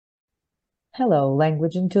Hello,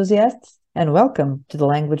 language enthusiasts, and welcome to The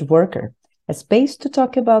Language Worker, a space to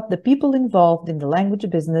talk about the people involved in the language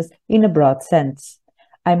business in a broad sense.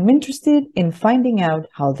 I'm interested in finding out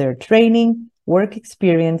how their training, work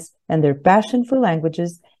experience, and their passion for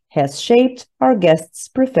languages has shaped our guests'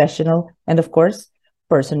 professional and, of course,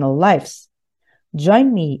 personal lives.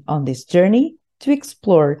 Join me on this journey to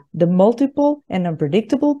explore the multiple and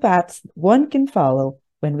unpredictable paths one can follow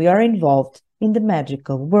when we are involved in the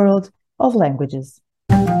magical world of languages.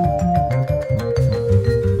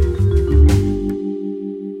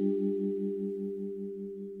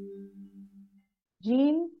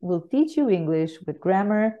 Jeanne will teach you English with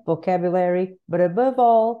grammar, vocabulary, but above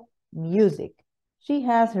all, music. She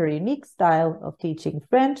has her unique style of teaching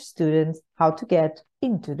French students how to get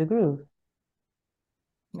into the groove.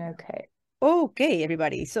 Okay,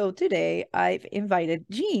 everybody. So today I've invited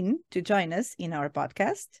Jeanne to join us in our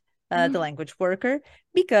podcast, The Language Worker,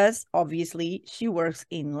 because obviously she works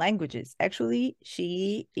in languages. Actually,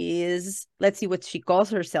 she is, let's see what she calls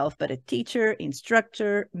herself, but a teacher,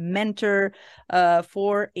 instructor, mentor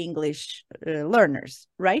for English learners,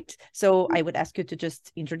 right? So I would ask you to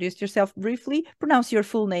just introduce yourself briefly, pronounce your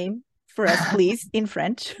full name for us, please, in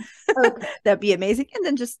French. Okay. That'd be amazing. And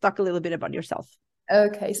then just talk a little bit about yourself.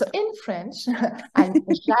 Okay, so in French, I'm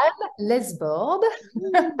Jeanne Lesbordes.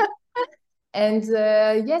 And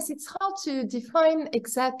yes, it's hard to define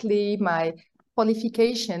exactly my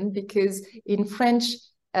qualification because in French,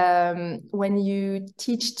 when you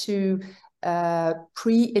teach to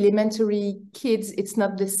pre-elementary kids, it's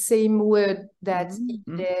not the same word that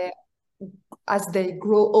as they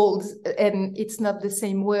grow old, and it's not the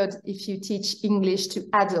same word if you teach English to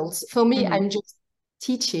adults. For me, I'm just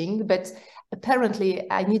teaching, but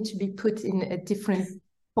apparently I need to be put in a different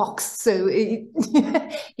box. So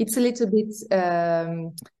it's a little bit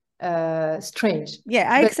strange.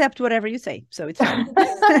 Yeah, I accept whatever you say, so it's fine.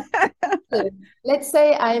 So let's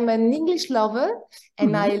say I'm an English lover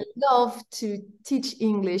and I love to teach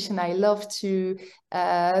English and I love to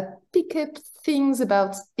pick up things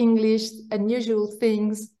about English, unusual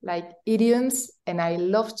things like idioms, and I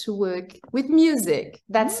love to work with music.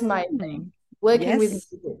 That's my thing. Working with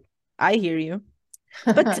music. I hear you.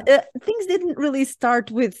 But things didn't really start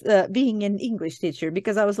with being an English teacher,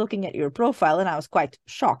 because I was looking at your profile and I was quite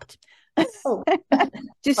shocked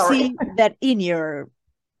to see that in your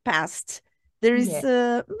past there is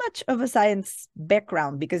much of a science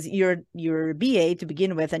background, because your BA to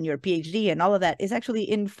begin with and your PhD and all of that is actually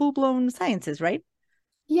in full-blown sciences, right?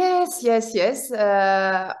 Yes.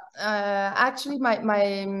 Actually,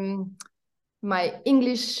 my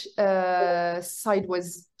English side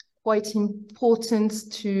was quite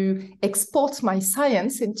important to export my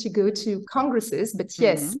science and to go to congresses. But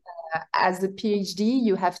yes, as a PhD,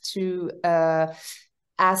 you have to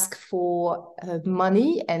ask for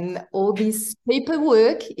money, and all this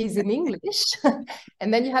paperwork is in English.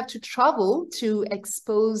 And then you have to travel to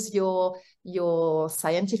expose your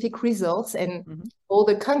scientific results, and all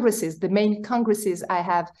the congresses, the main congresses I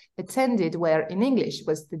have attended were in English. It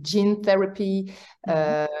was the Gene Therapy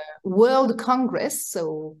World Congress.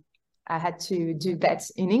 So I had to do that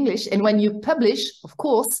in English. And when you publish, of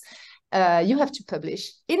course, you have to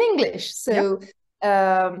publish in English. So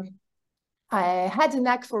I had a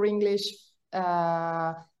knack for English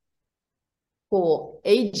for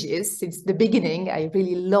ages. Since the beginning, I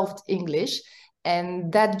really loved English.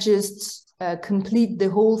 And that just complete the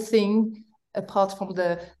whole thing, apart from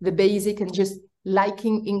the basic and just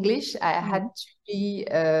liking English. I had to be...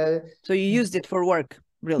 So you used it for work,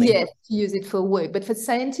 really? Yes, use it for work, but for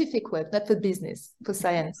scientific work, not for business, for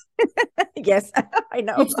science. Yes, I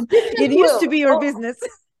know. It used to be your business.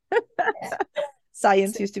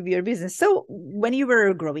 Science used to be your business. So when you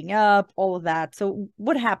were growing up, all of that, so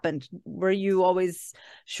what happened? Were you always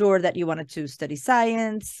sure that you wanted to study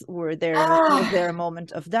science? Was there a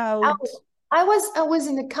moment of doubt? I was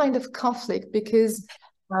in a kind of conflict because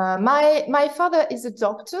my father is a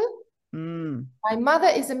doctor. My mother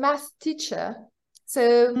is a math teacher.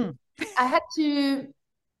 So I had to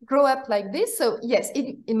grow up like this. So yes,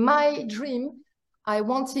 in my dream, I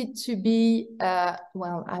wanted to be, I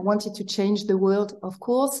wanted to change the world, of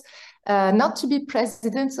course, not to be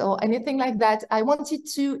president or anything like that. I wanted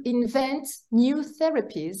to invent new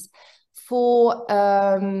therapies for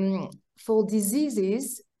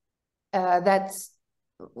diseases that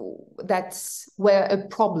were a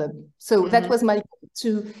problem. So that was my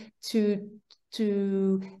goal,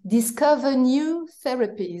 to discover new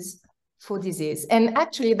therapies for disease. And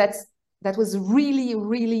actually that was really,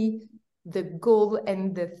 really the goal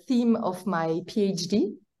and the theme of my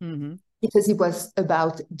PhD. because it was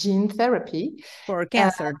about gene therapy. For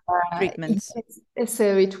cancer treatments.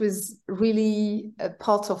 So it was really a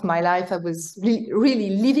part of my life. I was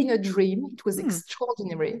really living a dream. It was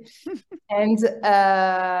extraordinary. And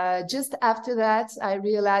just after that, I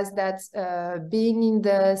realized that being in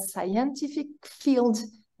the scientific field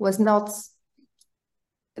was not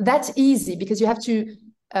that easy, because you have to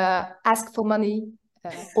ask for money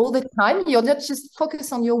all the time. You're not just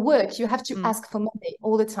focused on your work. You have to ask for money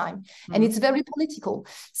all the time. And it's very political.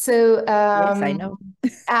 So yes, I know.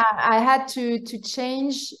 I had to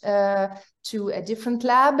change to a different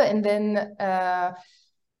lab, and then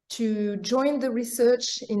to join the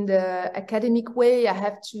research in the academic way, I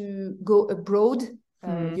have to go abroad,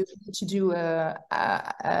 usually to do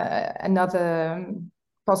another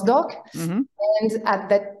postdoc. And at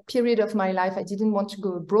that period of my life, I didn't want to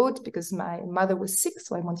go abroad because my mother was sick,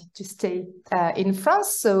 so I wanted to stay in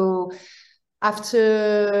France. So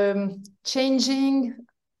after changing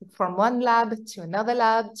from one lab to another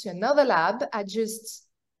lab to another lab, I just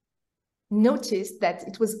noticed that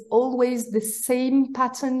it was always the same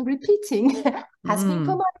pattern repeating, asking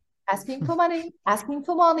for money, asking for money, asking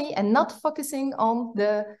for money, and not focusing on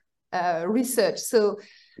the research. So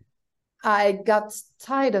I got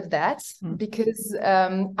tired of that because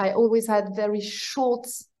I always had very short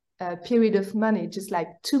period of money, just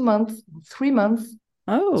like 2 months, 3 months.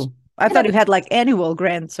 Oh, I thought you had like annual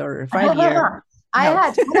grants or 5-year. I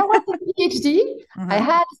had, when I was a PhD, I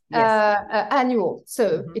had annual.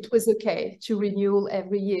 So it was okay to renew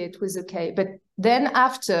every year. It was okay. But then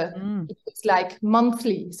after, it was like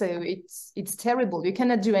monthly. So it's terrible. You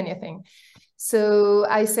cannot do anything. So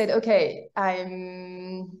I said, okay,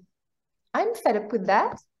 I'm fed up with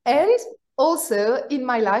that. And also in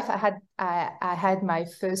my life, I had my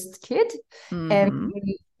first kid, and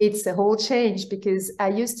it's a whole change because I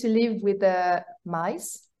used to live with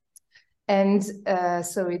mice. And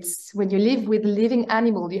so it's when you live with a living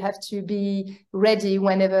animal, you have to be ready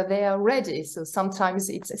whenever they are ready. So sometimes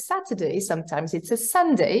it's a Saturday, sometimes it's a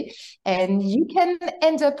Sunday, and you can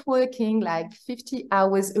end up working like 50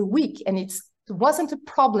 hours a week. And it wasn't a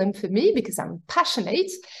problem for me because I'm passionate.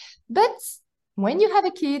 But when you have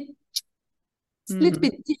a kid, it's a little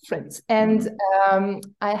bit different. And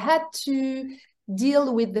I had to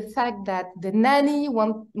deal with the fact that the nanny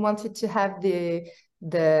wanted to have her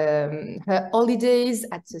holidays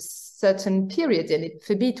at a certain period, and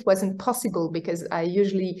for me it wasn't possible because I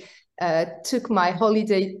usually took my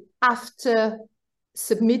holiday after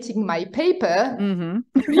submitting my paper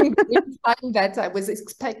during the time that I was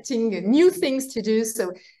expecting new things to do.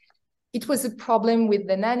 So it was a problem with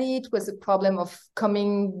the nanny. It was a problem of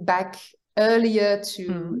coming back earlier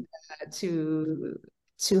to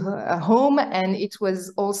her home, and it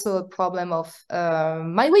was also a problem of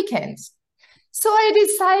my weekends. So I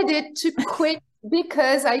decided to quit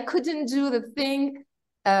because I couldn't do the thing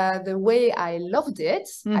the way I loved it.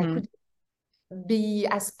 I couldn't be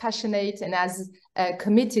as passionate and as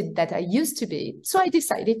committed that I used to be. So I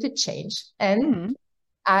decided to change, and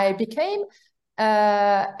I became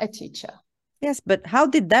a teacher. Yes, but how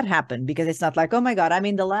did that happen? Because it's not like, oh my God, I'm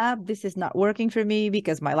in the lab. This is not working for me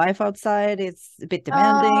because my life outside is a bit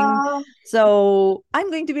demanding. So I'm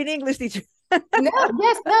going to be an English teacher.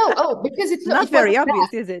 Because it's not very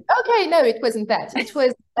obvious, is it? Okay, no, it wasn't that. It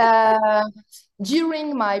was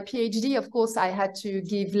during my PhD. Of course, I had to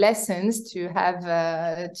give lessons to have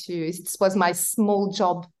it was my small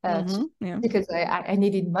job because I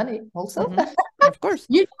needed money also. Of course,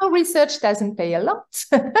 research doesn't pay a lot.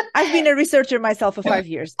 I've been a researcher myself for 5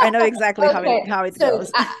 years. I know exactly how it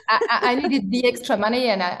goes. I needed the extra money,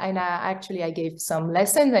 and I gave some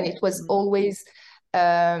lessons, and it was always.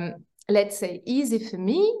 Let's say, easy for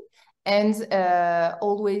me, and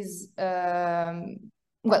always,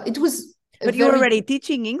 it was... But you were already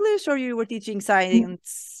teaching English, or you were teaching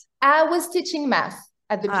science? I was teaching math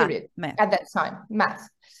at the period, at that time, math.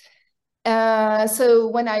 So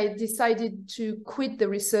when I decided to quit the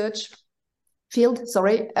research field,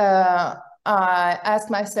 I asked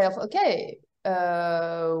myself, okay,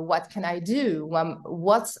 what can I do?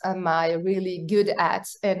 What am I really good at?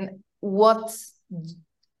 And what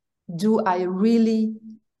do I really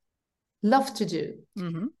love to do?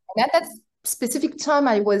 And at that specific time,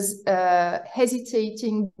 I was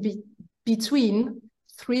hesitating between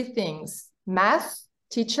 3 things: math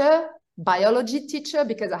teacher, biology teacher,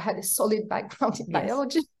 because I had a solid background in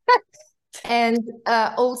biology, and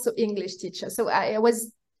also English teacher. So I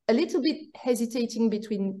was a little bit hesitating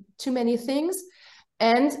between too many things.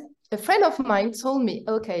 And a friend of mine told me,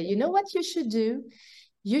 okay, you know what you should do?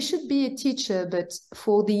 You should be a teacher, but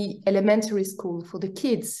for the elementary school, for the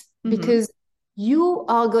kids, because you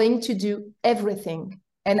are going to do everything.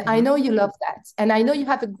 And I know you love that. And I know you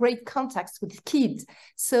have a great contact with kids.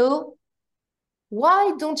 So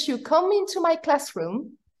why don't you come into my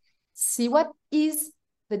classroom, see what is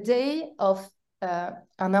the day of une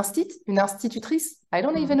institutrice. I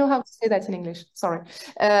don't even know how to say that in English. Sorry.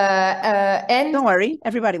 And don't worry,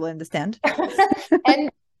 everybody will understand. And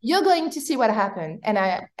you're going to see what happened. And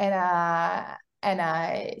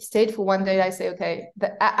I stayed for one day. I say, okay,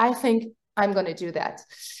 I think I'm going to do that.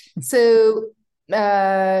 So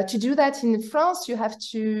to do that in France, you have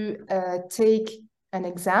to take an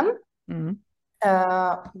exam.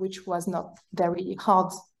 Which was not very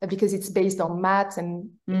hard because it's based on math and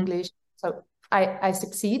English. So I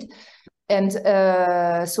succeed. And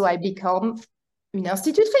so I become une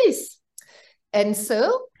institutrice. And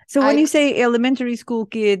so when you say elementary school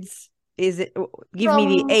kids, is it, give me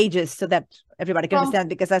the ages so that everybody can understand,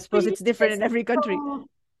 because I suppose it's different in every country.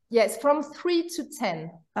 Yes, from 3 to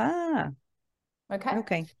 10.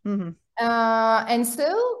 Okay. And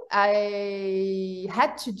so I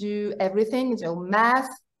had to do everything, math,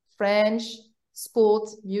 French, sport,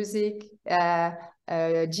 music,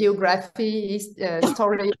 geography,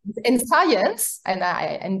 story, and science. And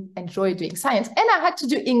I enjoy doing science. And I had to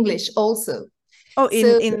do English also. Oh,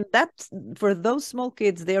 in that, for those small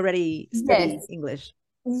kids, they already study English.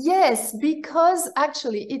 Yes, because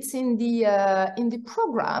actually it's in the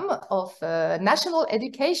program of national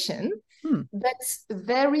education. But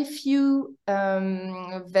very few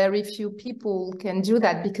people can do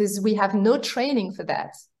that because we have no training for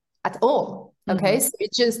that at all. Okay, so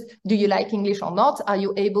it's just, do you like English or not? Are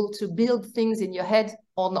you able to build things in your head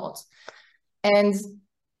or not? And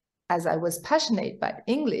as I was passionate by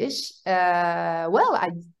English, well,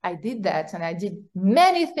 I did that, and I did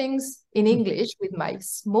many things in English with my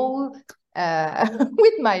small,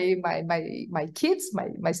 with my kids,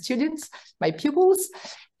 my students, my pupils.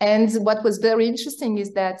 And what was very interesting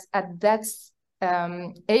is that at that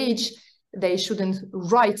age, they shouldn't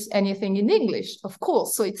write anything in English, of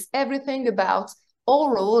course. So it's everything about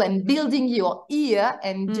oral and building your ear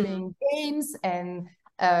and doing games and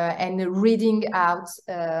reading out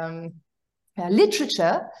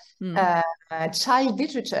literature, child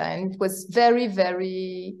literature. And it was very,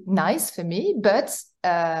 very nice for me. But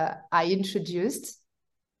I introduced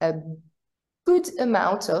a good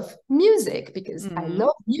amount of music because I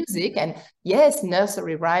love music. And yes,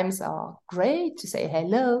 nursery rhymes are great to say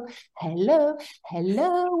hello, hello,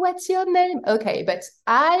 hello, what's your name? Okay, but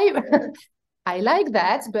I like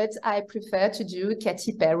that, but I prefer to do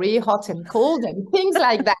Katy Perry, Hot and Cold, and things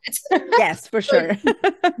like that. Yes, for sure.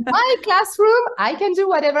 My classroom, I can do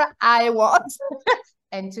whatever I want.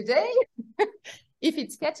 And today, if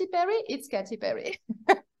it's Katy Perry, it's Katy Perry.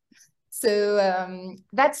 So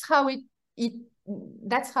that's how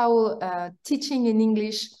that's how teaching in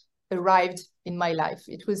English arrived in my life.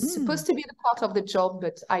 It was supposed to be the part of the job,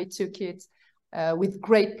 but I took it with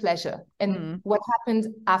great pleasure. And what happened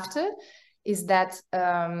after is that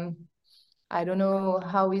I don't know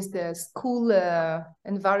how is the school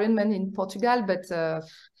environment in Portugal, but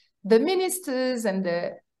the ministers and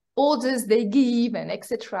the orders they give and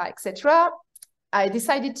etc. I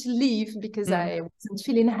decided to leave because I wasn't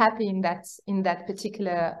feeling happy in that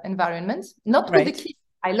particular environment. Not with the kids.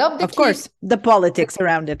 I love the kids. Of course, the politics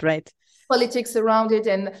around it, right? Politics around it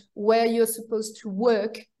and where you're supposed to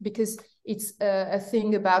work, because it's a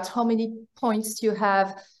thing about how many points you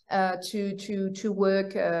have to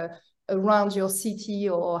work around your city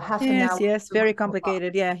or half an hour. Yes, very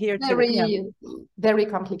complicated. Yeah, here too. Very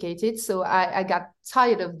complicated. So I got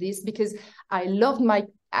tired of this because I love my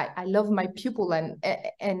pupil,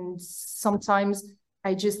 and sometimes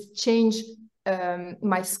I just change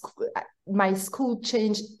my school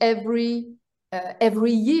change every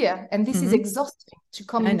year, and this is exhausting to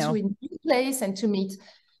come into a new place and to meet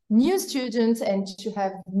new students and to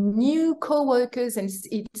have new co-workers, and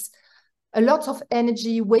it's a lot of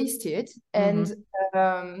energy wasted. And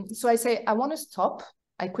so I say, I want to stop.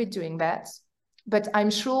 I quit doing that, but I'm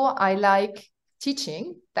sure I like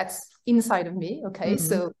teaching. That's inside of me. Okay.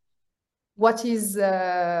 So what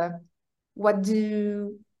do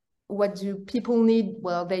people need?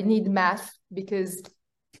 Well, they need math, because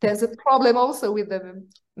there's a problem also with the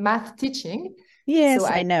math teaching. Yes, so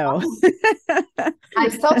I know. I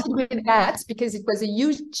started with that because it was a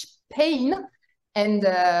huge pain. And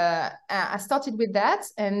I started with that.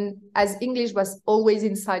 And as English was always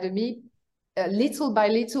inside of me, little by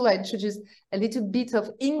little, I introduced a little bit of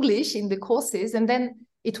English in the courses. And then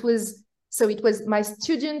it was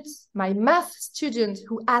my math student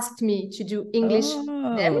who asked me to do English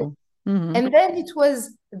for them. And then it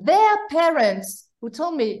was their parents who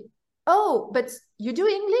told me, oh, but you do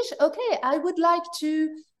English? Okay, I would like to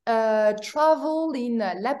travel in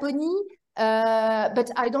Laponie, but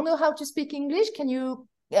I don't know how to speak English. Can you?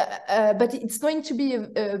 But it's going to be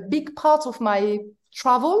a big part of my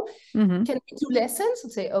travel. Mm-hmm. Can we do lessons?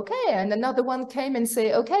 And say, okay. And another one came and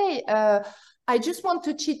say, okay, I just want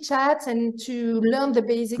to chit chat and to learn the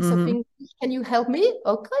basics of English. Can you help me?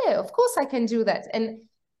 Okay, of course I can do that. And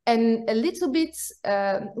a little bit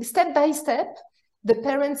step by step, the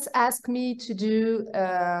parents ask me to do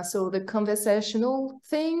so the conversational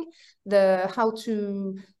thing, the how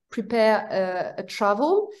to prepare a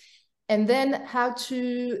travel, and then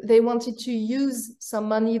they wanted to use some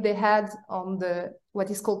money they had on the what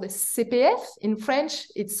is called the CPF in French.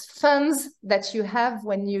 It's funds that you have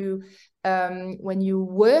when you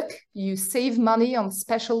work, you save money on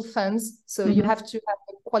special funds. So you have to have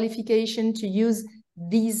a qualification to use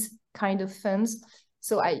these kind of funds.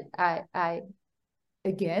 So I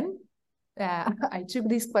again, I took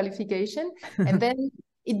this qualification, and then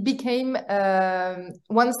it became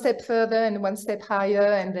one step further and one step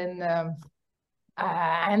higher, and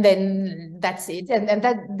then that's it. And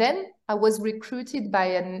then I was recruited by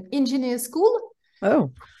an engineer school.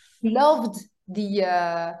 Oh, loved the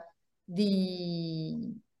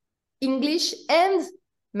English and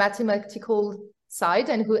mathematical side,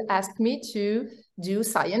 and who asked me to do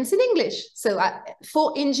science in English. So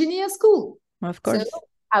for engineer school. of course. So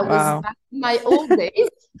I was back in my old days.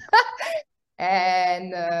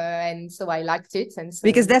 And so I liked it. And so,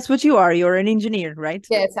 because that's what you are. You're an engineer, right?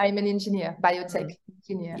 Yes, I'm an engineer, biotech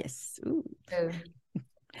engineer. Yes.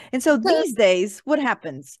 And so these days, what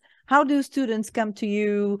happens? How do students come to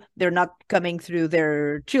you? They're not coming through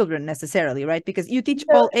their children necessarily, right? Because you teach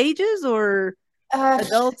all ages, or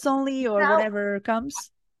adults only, or whatever comes?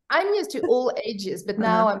 I'm used to all ages, but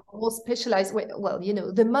now I'm more specialized. Well,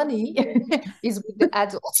 the money is with the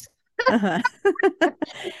adults.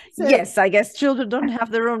 So, yes, I guess children don't have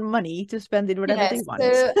their own money to spend it whatever they want.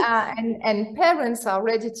 So, and parents are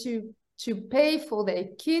ready to pay for their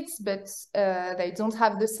kids, but they don't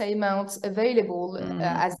have the same amount available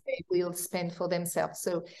as they will spend for themselves.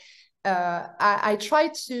 So I try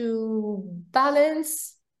to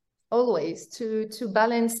balance always to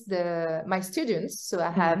balance my students. So I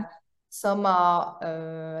have some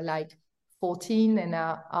are like 14 and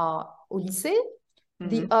are au lycée.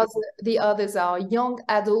 The others are young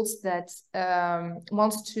adults that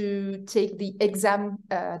want to take the exam,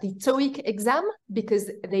 the TOEIC exam, because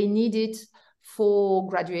they need it for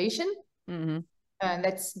graduation. And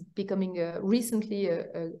that's becoming recently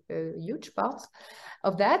a huge part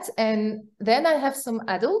of that. And then I have some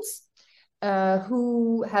adults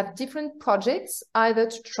who have different projects, either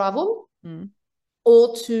to travel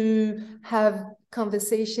or to have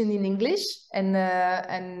conversation in English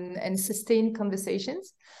and sustain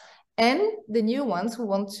conversations, and the new ones who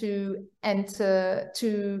want to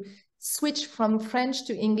switch from French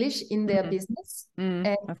to English in their business.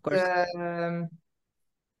 And, of course.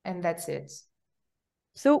 And that's it.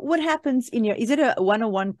 So what happens is it a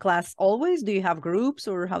one-on-one class always? Do you have groups,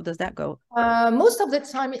 or how does that go? Most of the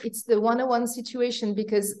time it's the one-on-one situation,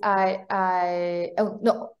 because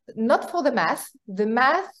no, not for the math. The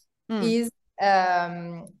math is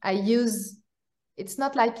I use, it's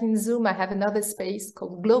not like in Zoom, I have another space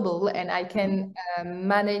called Global, and I can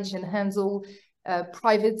manage and handle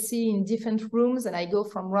privacy in different rooms, and I go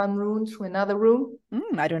from one room to another room.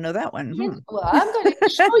 I don't know that one. Well, I'm going to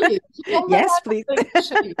show you. Yes, please. I'm going to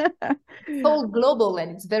show you. It's called Global,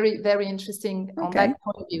 and it's very, very interesting on that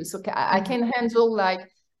point of view. So I can handle like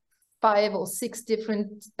 5 or 6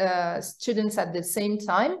 different students at the same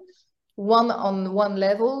time, one on one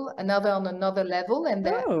level, another on another level, and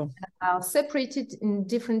they are separated in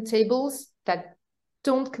different tables that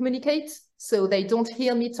don't communicate, so they don't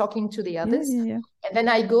hear me talking to the others. And then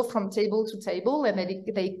I go from table to table, and then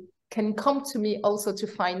they can come to me also to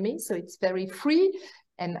find me. So it's very free,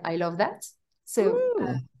 and I love that. So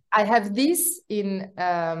I have this in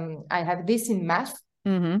math,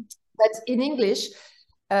 but in English,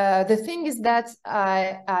 the thing is that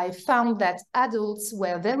I found that adults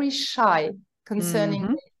were very shy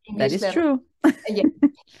concerning English. That is true. Yeah,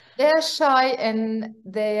 they're shy, and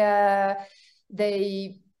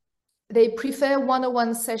they prefer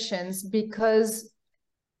one-on-one sessions, because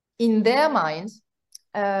in their mind,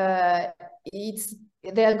 they're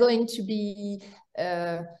going to be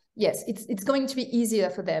it's going to be easier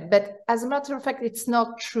for them. But as a matter of fact, it's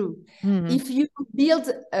not true. If you build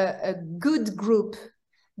a good group,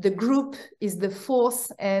 the group is the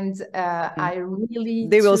force, and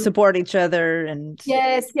they will support each other. And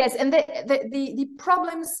yes, and the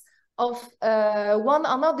problems of one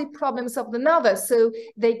are not the problems of another. So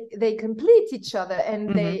they complete each other,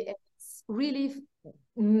 and it's really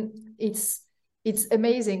it's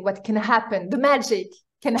amazing what can happen. The magic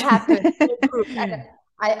can happen in a group. And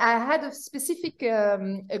I had a specific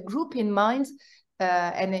a group in mind,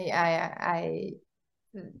 and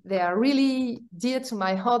they are really dear to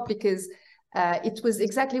my heart because it was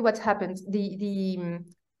exactly what happened. The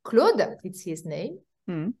Claude, it's his name.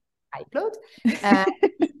 Hi, Claude.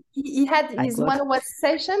 He had his one-on-one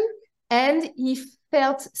session, and he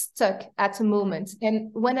felt stuck at a moment.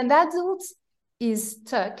 And when an adult is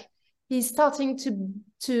stuck, he's starting to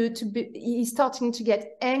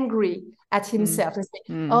get angry at himself and say,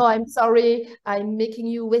 "Oh, I'm sorry, I'm making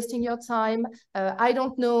you wasting your time. I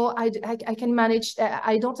don't know. I can manage.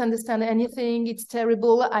 I don't understand anything. It's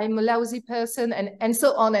terrible. I'm a lousy person," and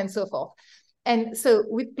so on and so forth. And so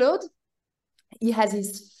with Claude, he has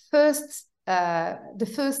his first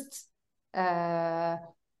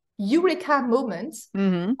eureka moment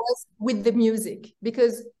was with the music,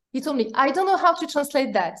 because he told me, "I don't know how to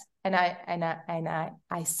translate that." And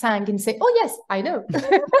I sang and say, "Oh yes, I know."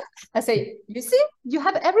 I say, "You see, you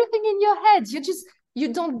have everything in your head.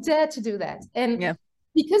 You don't dare to do that." And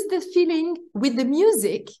because the feeling with the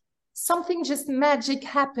music, something just magic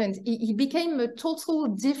happened. He became a total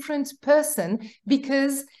different person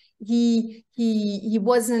because he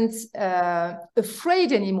wasn't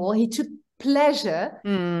afraid anymore. He took pleasure.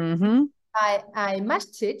 I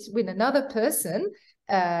matched it with another person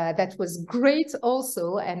that was great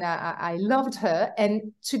also, and I loved her.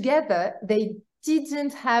 And together they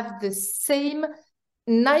didn't have the same,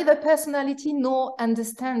 neither personality nor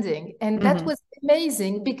understanding. And that was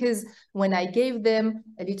amazing, because when I gave them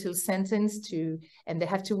a little sentence and they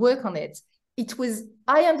have to work on it, it was,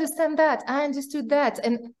 I understand that, I understood that.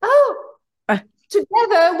 And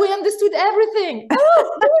together we understood everything.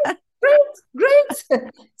 Oh, great.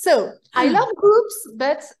 So I love groups,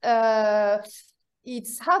 but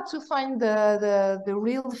it's hard to find the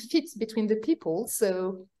real fit between the people.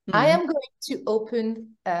 So I am going to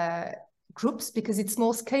open groups because it's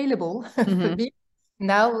more scalable for me.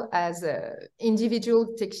 Now, as an individual,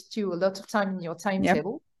 it takes you a lot of time in your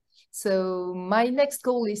timetable. So my next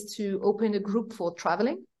goal is to open a group for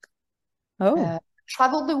traveling.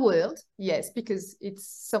 Travel the world, yes, because it's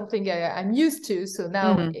something I'm used to. So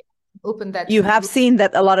now open that. You have seen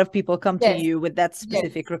that a lot of people come to you with that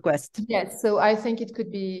specific request. Yes, so I think it could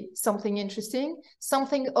be something interesting.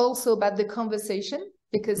 Something also about the conversation,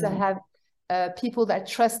 because I have people that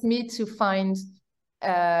trust me to find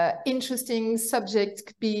interesting subject.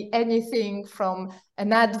 Could be anything from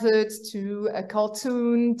an advert to a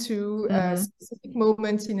cartoon to a specific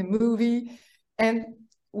moment in a movie, and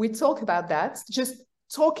we talk about that, just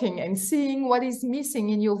talking and seeing what is missing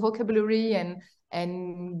in your vocabulary,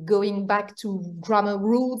 and going back to grammar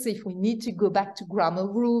rules if we need to go back to grammar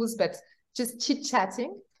rules, but just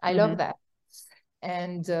chit-chatting. I love that.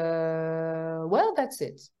 And well, that's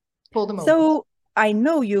it for the moment. So I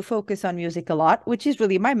know you focus on music a lot, which is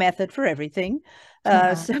really my method for everything.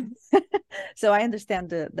 So I understand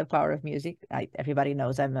the power of music. Everybody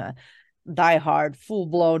knows I'm a diehard,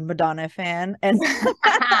 full-blown Madonna fan, and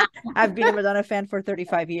I've been a Madonna fan for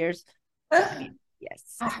 35 years.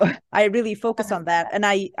 Yes, I really focus on that, and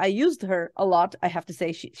I used her a lot. I have to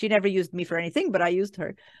say, she never used me for anything, but I used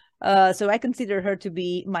her. So I consider her to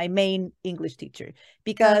be my main English teacher,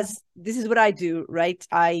 because this is what I do, right?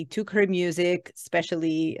 I took her music,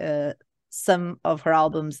 especially some of her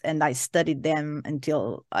albums, and I studied them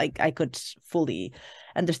until I could fully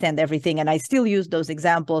understand everything. And I still use those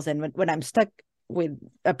examples. And when I'm stuck with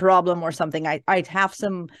a problem or something, I'd have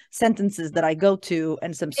some sentences that I go to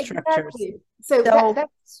and some structures. Exactly. So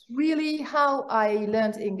that's really how I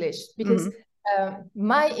learned English, because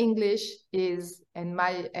my English is, and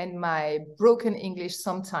my broken English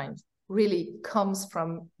sometimes really comes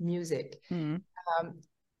from music.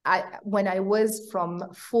 When I was from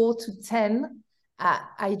 4 to 10,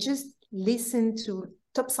 I just listened to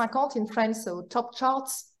top 50 in French, so top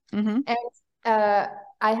charts, and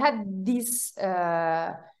I had this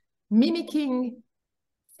mimicking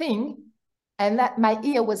thing, and that my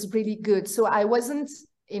ear was really good. So I wasn't,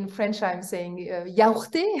 in French I'm saying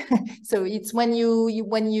yaourté. So it's when you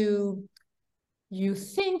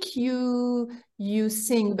think you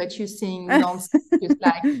sing, but you sing nonsense, just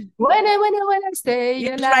like when I stay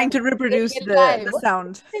You're alive, trying to reproduce the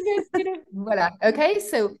sound. Voilà. Okay,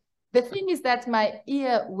 so the thing is that my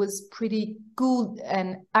ear was pretty good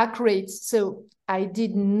and accurate, so I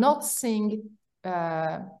did not sing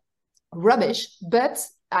rubbish, but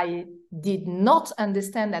I did not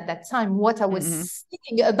understand at that time what I was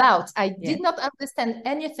singing about. I did not understand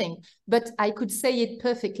anything, but I could say it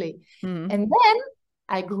perfectly. And then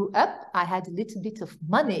I grew up, I had a little bit of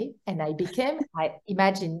money, and I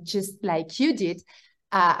imagine just like you did,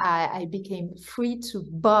 I became free to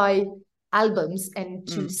buy albums and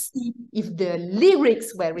to see if the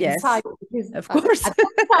lyrics were inside. Because, of course. at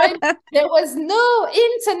that time, there was no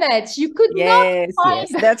internet. You could not find.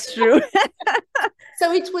 Yes, that's true.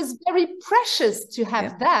 So it was very precious to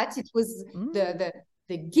have that. It was the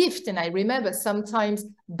gift. And I remember sometimes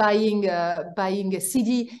buying a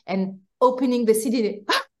CD and opening the CD.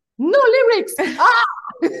 No lyrics. Terrible.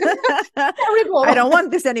 I don't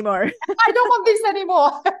want this anymore. I don't want this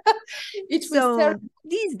anymore. It was terrible.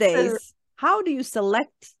 These days, how do you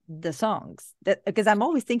select the songs? Because I'm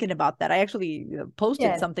always thinking about that. I actually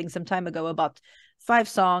posted something some time ago about 5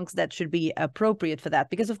 songs that should be appropriate for that.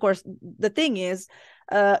 Because of course, the thing is,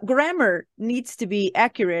 grammar needs to be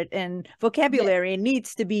accurate and vocabulary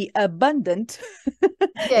needs to be abundant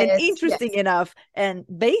and interesting enough and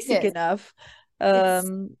basic enough.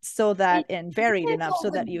 So that and varied enough so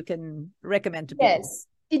that you can recommend to people. Yes,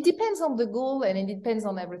 it depends on the goal and it depends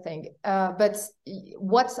on everything. But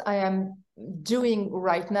what I am doing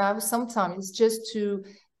right now sometimes is just to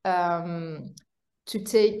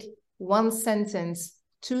take one sentence,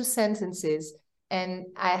 2 sentences, and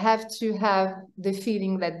I have to have the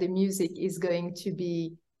feeling that the music is going to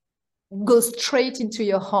go straight into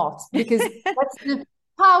your heart, because that's the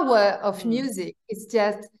power of music. It's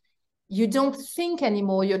just, you don't think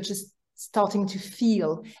anymore. You're just starting to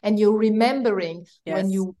feel, and you're remembering when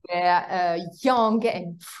you were young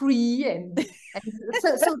and free, and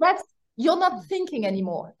so that's, you're not thinking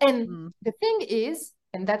anymore. And the thing is,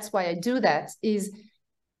 and that's why I do that, is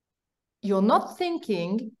you're not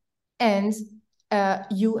thinking, and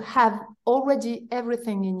you have already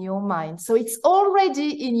everything in your mind. So it's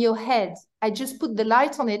already in your head. I just put the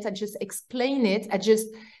light on it. I just explain it. I just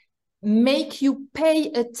make you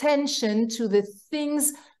pay attention to the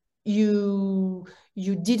things you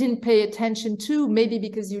didn't pay attention to, maybe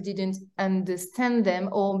because you didn't understand them,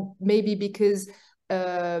 or maybe because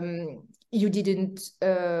you didn't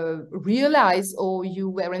realize, or you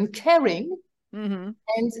weren't caring.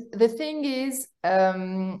 And the thing is,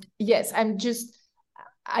 yes,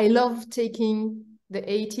 I love taking the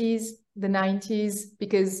 80s, the 90s,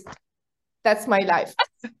 because that's my life.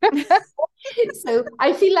 So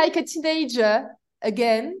I feel like a teenager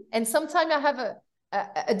again, and sometimes I have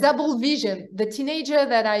a double vision. The teenager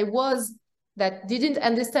that I was, that didn't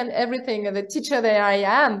understand everything, and the teacher that I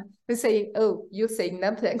am, who's saying, "Oh, you're saying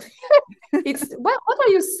nothing." It's, well, what are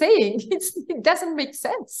you saying? It doesn't make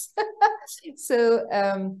sense. So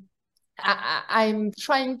I'm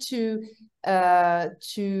trying to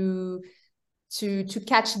catch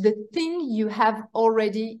the thing you have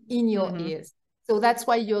already in your ears. So that's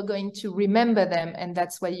why you're going to remember them, and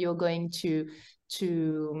that's why you're going to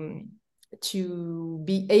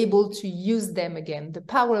be able to use them again. The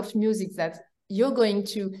power of music is that you're going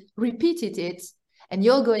to repeat it, and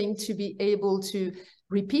you're going to be able to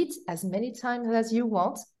repeat as many times as you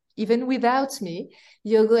want, even without me.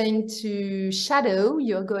 You're going to shadow,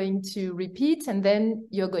 you're going to repeat, and then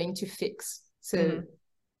you're going to fix. So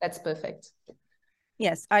that's perfect.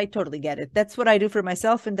 Yes, I totally get it. That's what I do for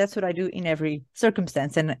myself, and that's what I do in every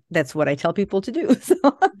circumstance, and that's what I tell people to do. So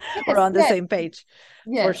we're on the same page,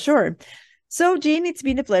 for sure. So, Jeanne, it's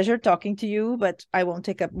been a pleasure talking to you, but I won't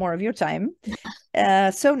take up more of your time.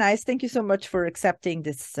 So nice. Thank you so much for accepting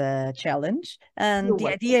this challenge. And the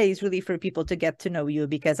idea is really for people to get to know you,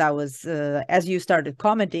 because I was, as you started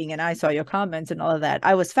commenting and I saw your comments and all of that,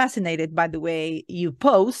 I was fascinated by the way you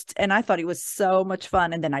post, and I thought it was so much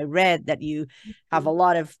fun. And then I read that you have a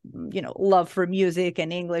lot of, love for music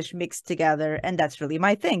and English mixed together. And that's really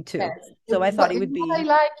my thing too. Yes. So I thought it would be... What I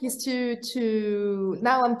like is to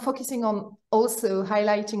now I'm focusing on also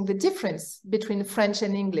highlighting the difference between French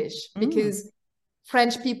and English, because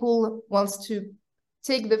French people wants to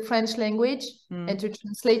take the French language and to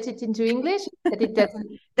translate it into English, but it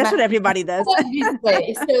doesn't. That's what everybody does.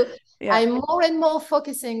 So I'm more and more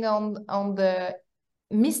focusing on the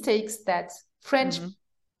mistakes that French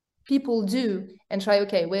people do, and try,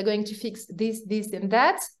 okay, we're going to fix this, this, and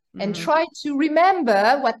that, and try to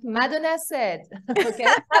remember what Madonna said. Okay,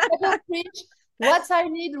 what I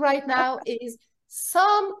need right now is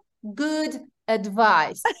some good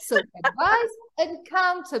advice. So advice and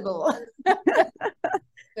countable.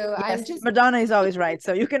 So yes, Madonna is always right.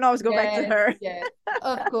 So you can always go back to her. Yeah,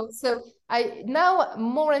 of course. So I now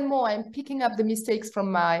more and more I'm picking up the mistakes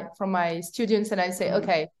from my students, and I say,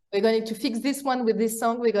 okay, We're going to fix this one with this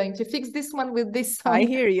song. We're going to fix this one with this song. I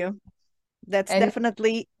hear you. That's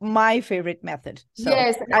definitely my favorite method. So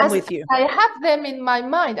yes, I'm with you. I have them in my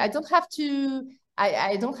mind. I don't have to.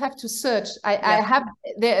 I don't have to search. I have.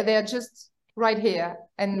 They're just right here,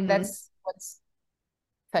 and that's what's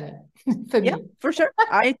funny for me. For sure.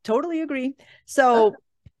 I totally agree. So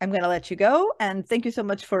I'm going to let you go, and thank you so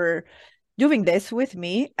much for doing this with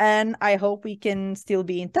me, and I hope we can still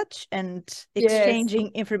be in touch and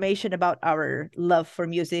exchanging information about our love for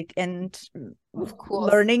music and of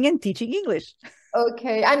course learning and teaching English.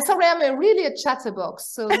 Okay, I'm sorry, I'm really a chatterbox,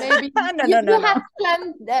 so maybe you have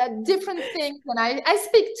planned different things, and I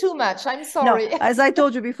speak too much. I'm sorry. No, as I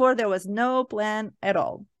told you before, there was no plan at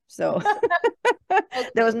all. So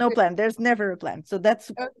there was no plan. There's never a plan. So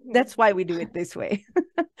that's why we do it this way,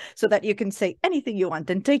 so that you can say anything you want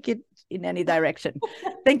and take it in any direction.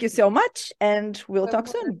 Thank you so much, and we'll talk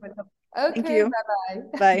soon. Okay, thank you.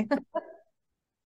 Bye. Bye.